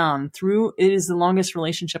hands down it is the longest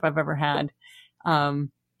relationship I've ever had.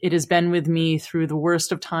 It has been with me through the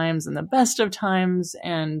worst of times and the best of times,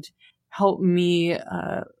 and helped me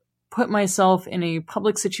put myself in a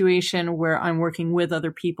public situation where I'm working with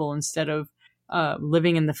other people instead of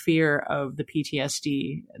living in the fear of the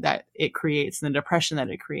PTSD that it creates and the depression that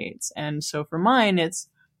it creates. And so for mine, it's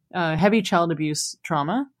heavy child abuse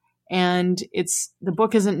trauma. And the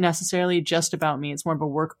book isn't necessarily just about me. It's more of a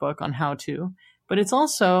workbook on how to, but it's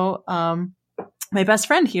also, my best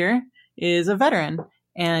friend here is a veteran,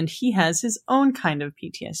 and he has his own kind of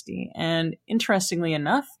PTSD. And interestingly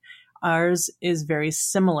enough, ours is very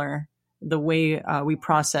similar, the way we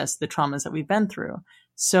process the traumas that we've been through.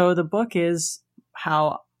 So the book is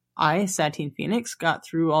how I, Satine Phoenix, got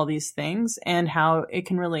through all these things and how it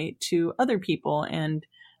can relate to other people. And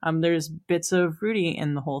there's bits of Rudy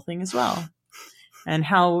in the whole thing as well. And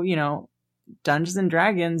how, Dungeons and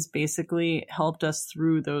Dragons basically helped us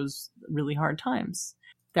through those really hard times.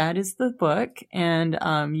 That is the book. And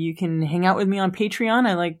you can hang out with me on Patreon.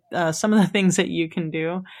 I like some of the things that you can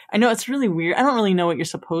do. I know it's really weird. I don't really know what you're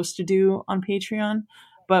supposed to do on Patreon,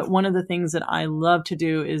 but one of the things that I love to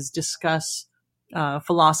do is discuss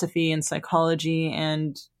philosophy and psychology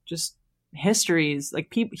and just histories,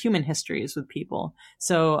 like human histories with people.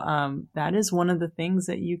 So that is one of the things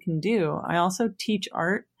that you can do. I also teach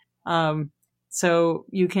art. So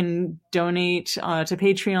you can donate to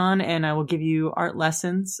Patreon, and I will give you art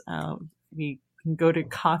lessons. We can go to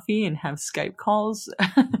coffee and have Skype calls.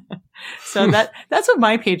 So that's what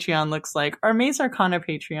my Patreon looks like. Our Maze Arcana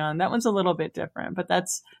Patreon, that one's a little bit different, but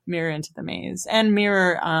that's Mirror Into the Maze. And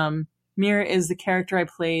Mirror is the character I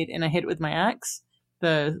played in A Hit With My Ex,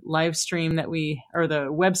 the live stream or the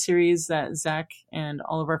web series that Zach and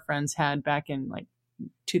all of our friends had back in like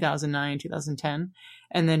 2009, 2010.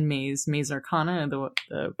 And then Maze Arcana,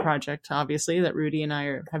 the project, obviously, that Rudy and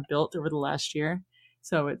I have built over the last year.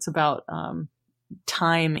 So it's about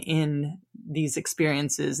time in these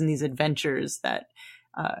experiences and these adventures that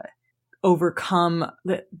overcome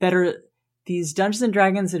these Dungeons and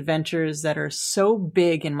Dragons adventures that are so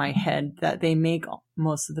big in my head that they make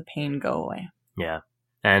most of the pain go away. Yeah.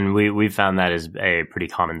 And we found that is a pretty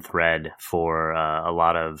common thread for a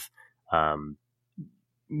lot of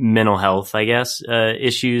mental health, I guess,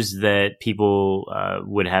 issues that people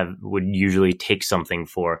would usually take something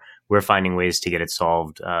for. We're finding ways to get it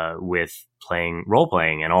solved with role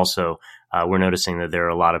playing, and also we're noticing that there are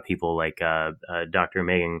a lot of people like Dr.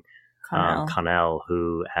 Megan Connell,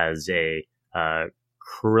 who has a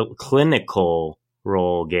clinical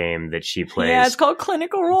role game that she plays. Yeah, it's called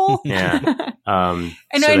Clinical Role. Yeah. And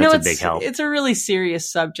so I know that's a big help. It's a really serious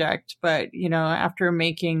subject, but after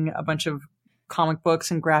making a bunch of comic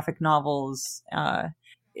books and graphic novels,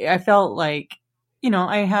 I felt like,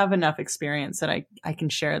 I have enough experience that I can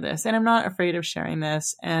share this, and I'm not afraid of sharing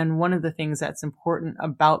this. And one of the things that's important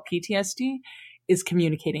about PTSD is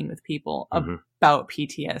communicating with people about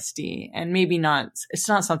PTSD. And it's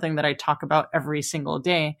not something that I talk about every single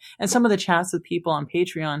day. And some of the chats with people on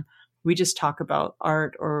Patreon, we just talk about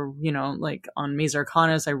art, or, like on Maze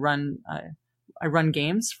Arcanas, I run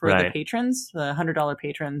games for the patrons, the $100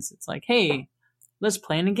 patrons. It's like, hey, let's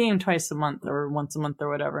play in a game twice a month or once a month or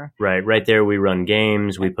whatever. Right there we run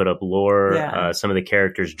games, we put up lore, Yeah. Some of the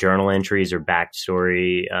characters' journal entries or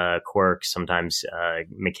backstory quirks, sometimes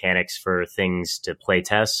mechanics for things to play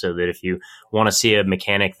test, so that if you want to see a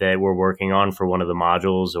mechanic that we're working on for one of the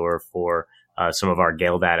modules or for some of our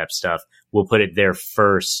Gale Adept stuff, we'll put it there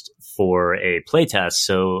first for a playtest,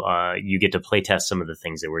 so you get to playtest some of the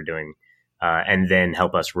things that we're doing, and then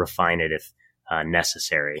help us refine it if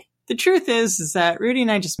necessary. The truth is that Rudy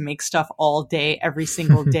and I just make stuff all day, every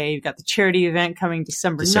single day. You've got the charity event coming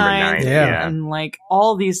December 9th. Yeah. And like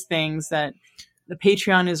all these things that the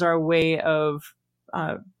Patreon is our way of,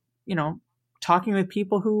 talking with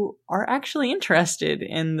people who are actually interested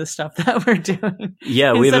in the stuff that we're doing.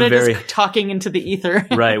 Yeah, we have Instead of just talking into the ether.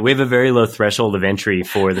 Right. We have a very low threshold of entry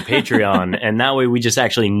for the Patreon. And that way we just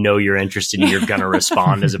actually know you're interested and you're going to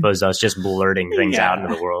respond, as opposed to us just blurting things out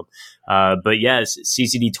into the world. But yes,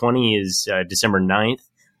 CCD 20 is December 9th.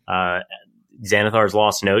 Xanathar's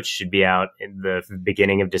Lost Notes should be out in the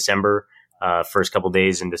beginning of December, first couple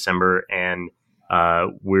days in December. And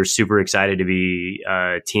we're super excited to be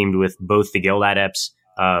teamed with both the Guild Adepts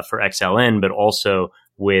for XLN, but also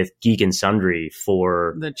with Geek and Sundry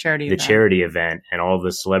for the charity event, and all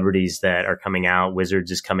the celebrities that are coming out.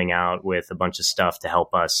 Wizards is coming out with a bunch of stuff to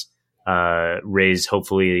help us raise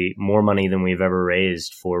hopefully more money than we've ever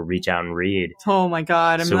raised for Reach Out and Read. Oh my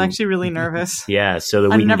God. I'm So- actually really nervous. Yeah, so that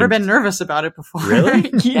we I've can never been nervous about it before.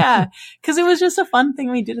 Really? Yeah. Because it was just a fun thing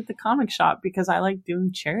we did at the comic shop because I like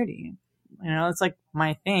doing charity. You know, it's like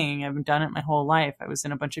my thing. I've done it my whole life. I was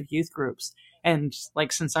in a bunch of youth groups. And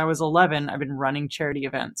like since I was 11, I've been running charity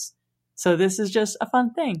events. So this is just a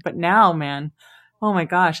fun thing. But now, man, oh my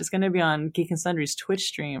gosh, it's going to be on Geek and Sundry's Twitch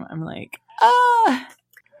stream. I'm like,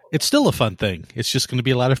 It's still a fun thing. It's just going to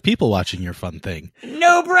be a lot of people watching your fun thing.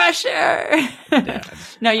 no pressure. Yeah.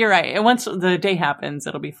 No, you're right. And once the day happens,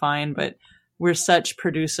 it'll be fine. But we're such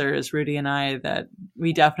producers, Rudy and I, that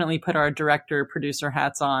we definitely put our director, producer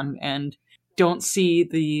hats on and don't see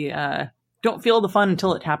don't feel the fun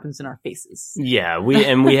until it happens in our faces. Yeah, we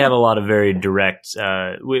have a lot of very direct.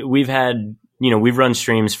 We've had, we've run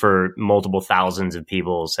streams for multiple thousands of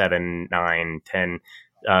people, 7, 9,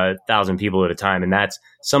 10,000 people at a time, and that's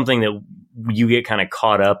something that you get kind of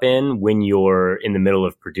caught up in when you're in the middle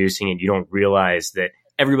of producing it. You don't realize that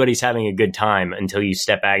everybody's having a good time until you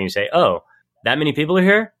step back and you say, "Oh, that many people are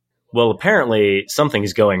here? Well, apparently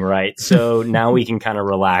something's going right." So now we can kind of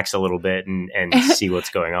relax a little bit and see what's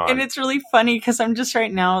going on. And it's really funny because I'm just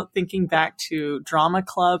right now thinking back to drama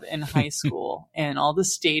club in high school and all the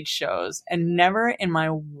stage shows, and never in my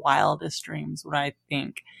wildest dreams would I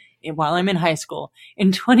think, while I'm in high school,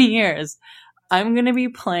 in 20 years, I'm going to be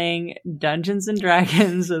playing Dungeons and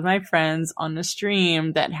Dragons with my friends on a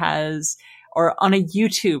stream that has, or on a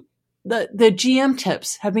YouTube. The GM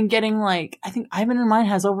tips have been getting like, I think Ivan and mine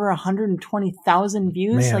has over 120,000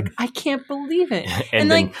 views. Man. Like, I can't believe it. And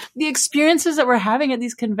And then- like the experiences that we're having at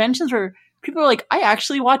these conventions where people are like, I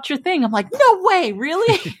actually watch your thing. I'm like, no way,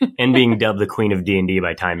 really? and being dubbed the Queen of D&D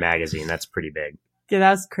by Time Magazine, that's pretty big. Yeah,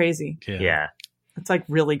 that's crazy. Yeah. It's like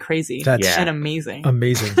really crazy That's and amazing.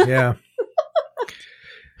 amazing. Yeah.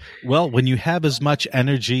 Well, when you have as much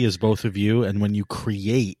energy as both of you, and when you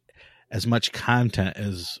create as much content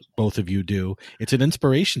as both of you do, it's an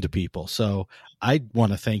inspiration to people. So I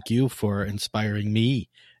want to thank you for inspiring me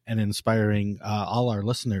and inspiring all our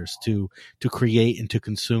listeners to create and to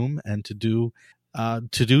consume and to do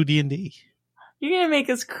D&D. You're going to make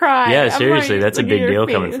us cry. Yeah, I'm seriously, already that's a looking big at your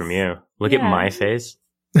deal coming face. from you. Look at Yeah. my face.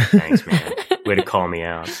 Thanks, man. Way to call me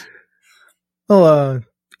out. Well,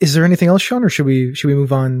 is there anything else, Sean, or should we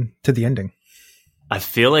move on to the ending? I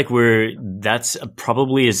feel like that's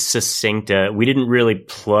probably as succinct. We didn't really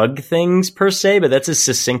plug things per se, but that's as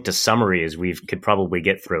succinct a summary as we could probably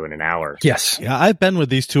get through in an hour. Yes. Yeah, I've been with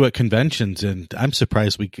these two at conventions, and I'm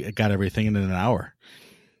surprised we got everything in an hour.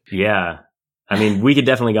 Yeah. I mean, we could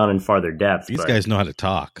definitely gone in farther depth. These but guys know how to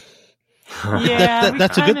talk. Yeah,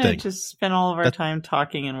 That's a good kinda thing. Just spend all of our time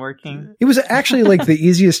talking and working. It was actually like the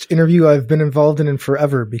easiest interview I've been involved in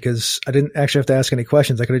forever because I didn't actually have to ask any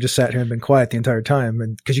questions. I could have just sat here and been quiet the entire time.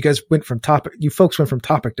 And because you folks went from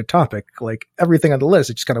topic to topic, like everything on the list,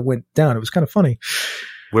 it just kind of went down. It was kind of funny.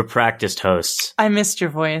 We're practiced hosts. I missed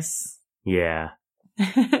your voice. Yeah.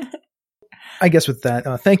 I guess with that,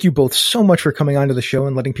 thank you both so much for coming onto the show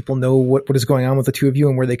and letting people know what is going on with the two of you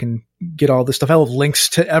and where they can get all this stuff. I'll have links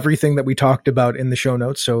to everything that we talked about in the show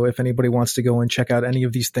notes. So if anybody wants to go and check out any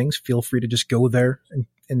of these things, feel free to just go there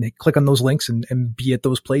and click on those links and be at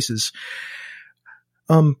those places.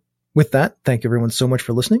 With that, thank you everyone so much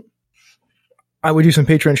for listening. I would do some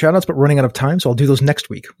Patreon shoutouts, but running out of time, so I'll do those next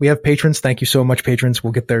week. We have patrons. Thank you so much, patrons.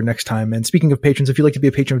 We'll get there next time. And speaking of patrons, if you'd like to be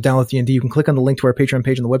a patron of Down with D&D, you can click on the link to our Patreon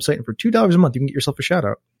page on the website, and for $2 a month, you can get yourself a shout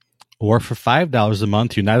out. Or for $5 a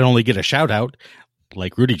month, you not only get a shout out,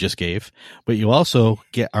 like Rudy just gave, but you also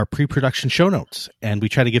get our pre-production show notes. And we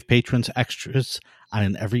try to give patrons extras on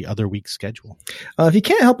an every other week schedule. If you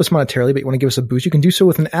can't help us monetarily, but you want to give us a boost, you can do so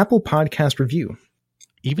with an Apple Podcast review.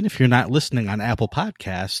 Even if you're not listening on Apple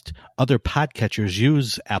Podcast, other podcatchers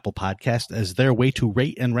use Apple Podcast as their way to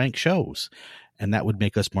rate and rank shows. And that would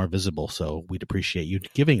make us more visible. So we'd appreciate you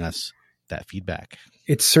giving us that feedback.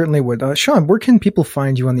 It certainly would. Sean, where can people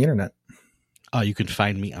find you on the internet? You can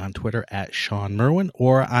find me on Twitter at Sean Merwin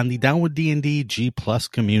or on the Down with D&D G+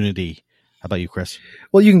 community. How about you, Chris?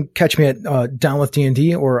 Well, you can catch me at Down with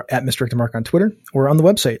D&D or at Misdirected Mark on Twitter or on the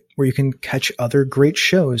website where you can catch other great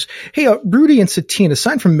shows. Hey, Rudy and Satine,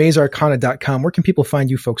 aside from MazeArcana.com, where can people find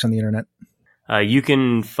you folks on the internet? You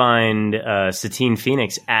can find Satine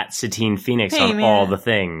Phoenix at Satine Phoenix Hey, on man. all the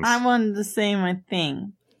things. I wanted to say my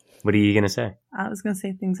thing. What are you going to say? I was going to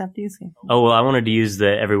say things after you say. Oh, well, I wanted to use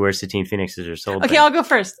the everywhere Satine Phoenixes are sold. Okay, thing. I'll go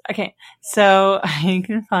first. Okay, so you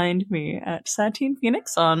can find me at Satine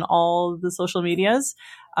Phoenix on all the social medias.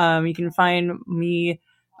 You can find me.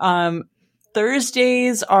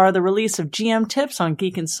 Thursdays are the release of GM tips on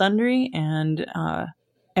Geek and Sundry, and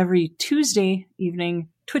every Tuesday evening,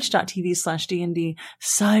 twitch.tv/D&D,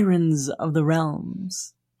 Sirens of the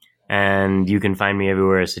Realms. And you can find me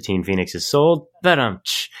everywhere Satine Phoenix is sold. But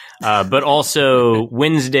also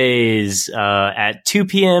Wednesdays at 2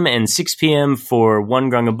 p.m. and 6 p.m. for One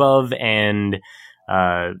Grung Above and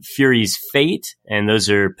Fury's Fate. And those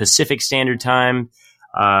are Pacific Standard Time,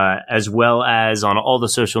 as well as on all the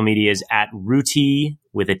social medias at Ruty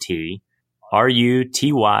with a T,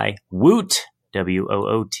 RUTY, Woot,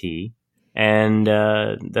 WOOT. And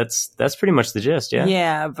that's pretty much the gist, yeah.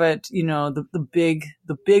 Yeah, but you know, the big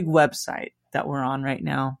website that we're on right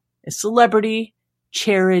now is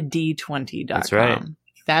celebritycharity20.com. That's right.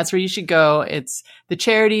 That's where you should go. It's the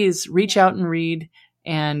charity is Reach Out and Read,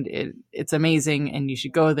 and it's amazing, and you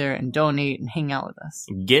should go there and donate and hang out with us.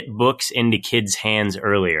 Get books into kids' hands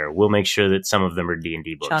earlier. We'll make sure that some of them are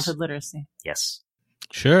D&D books. Childhood literacy. Yes.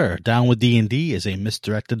 Sure. Down with D&D is a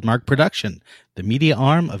Misdirected Mark production, the media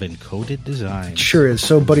arm of Encoded Design. Sure is.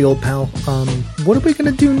 So, buddy old pal, what are we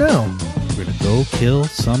going to do now? We're going to go kill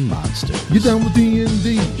some monsters. Get down with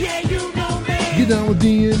D&D. Yeah, you know me. Get down with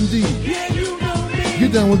D&D. Yeah, you know me.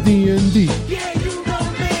 Get down with D&D. Yeah, you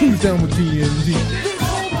know me. Who's down with D&D? This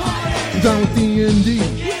whole party. Down with D&D.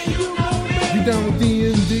 Yeah, you know me. You down with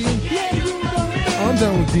D&D? Yeah, you know me. I'm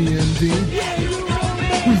down with D&D. Yeah, you know me.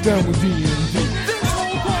 Who's down with D&D?